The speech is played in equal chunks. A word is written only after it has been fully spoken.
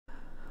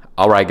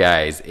Alright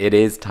guys, it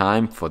is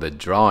time for the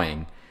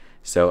drawing.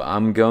 So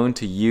I'm going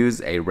to use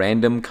a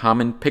random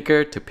comment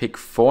picker to pick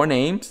 4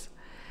 names.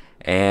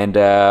 And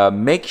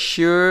make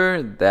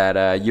sure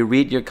that you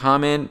read your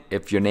comment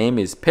if your name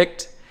is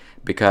picked,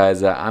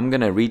 because I'm going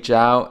to reach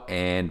out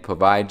and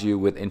provide you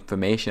with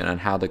information on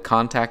how to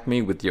contact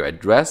me with your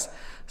address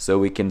so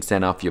we can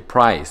send off your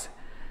prize.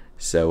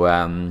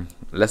 So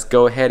let's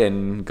go ahead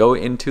and go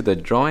into the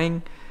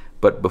drawing.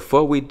 But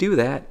before we do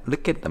that,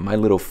 look at my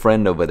little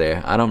friend over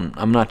there.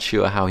 I'm not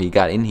sure how he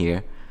got in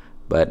here,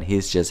 but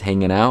he's just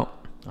hanging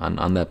out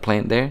on that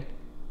plant there.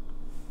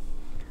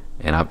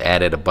 And I've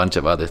added a bunch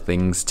of other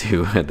things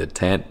to the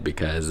tent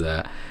because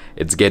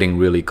it's getting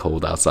really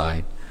cold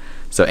outside.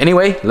 So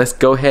anyway, let's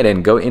go ahead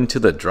and go into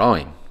the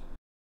drawing.